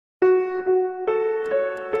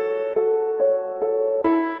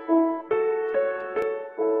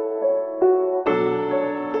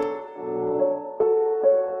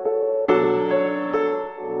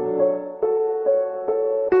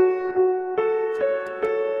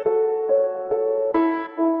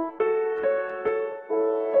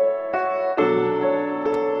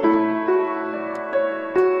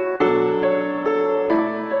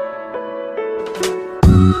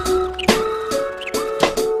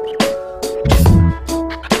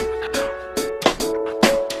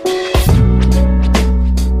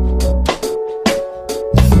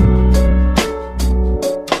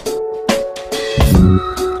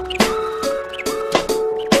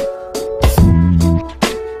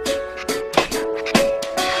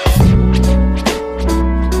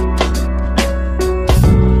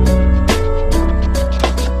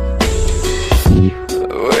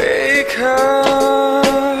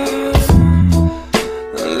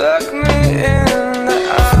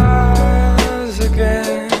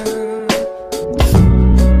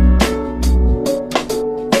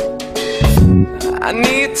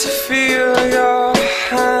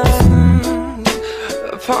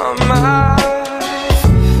my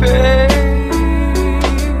face.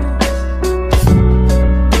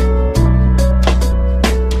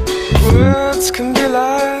 Words can be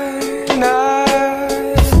like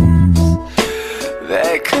knives,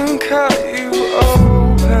 they can cut you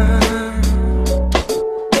open.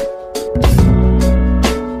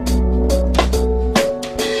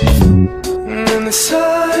 And in the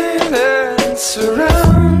silence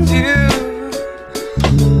around you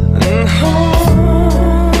and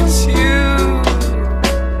haunts you,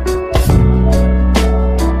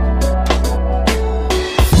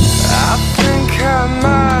 I think I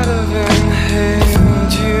might have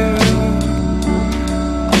inhaled you.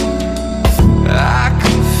 I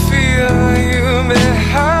can feel you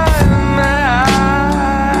behind my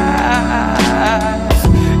eyes.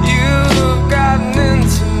 You've gotten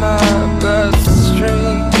into my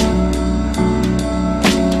bloodstream.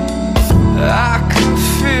 I can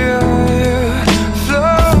feel you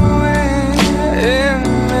flowing in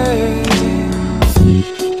me.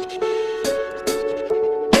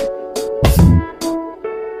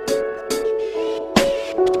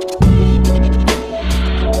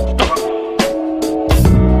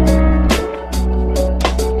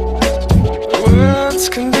 Words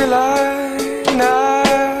can be like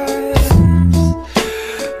knives,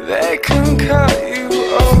 they can cut you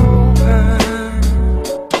open.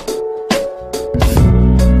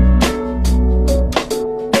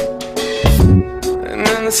 And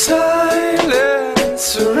in the silence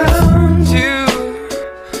around you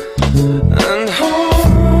and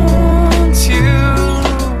haunts you,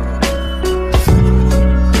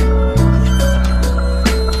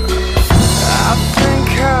 I think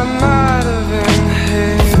I might have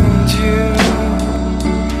inhaled you.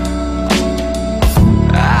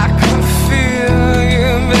 I can feel you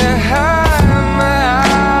behind my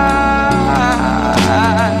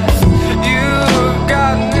eyes. You've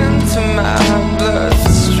gotten into my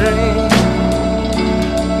bloodstream.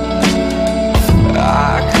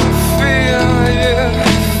 I can feel you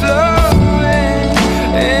flowing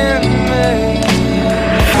in me.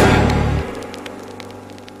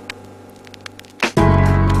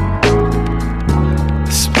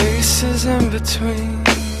 The spaces in between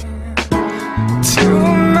two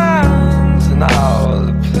minds and all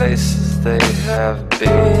the places they have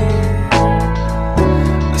been.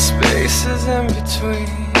 The spaces in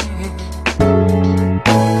between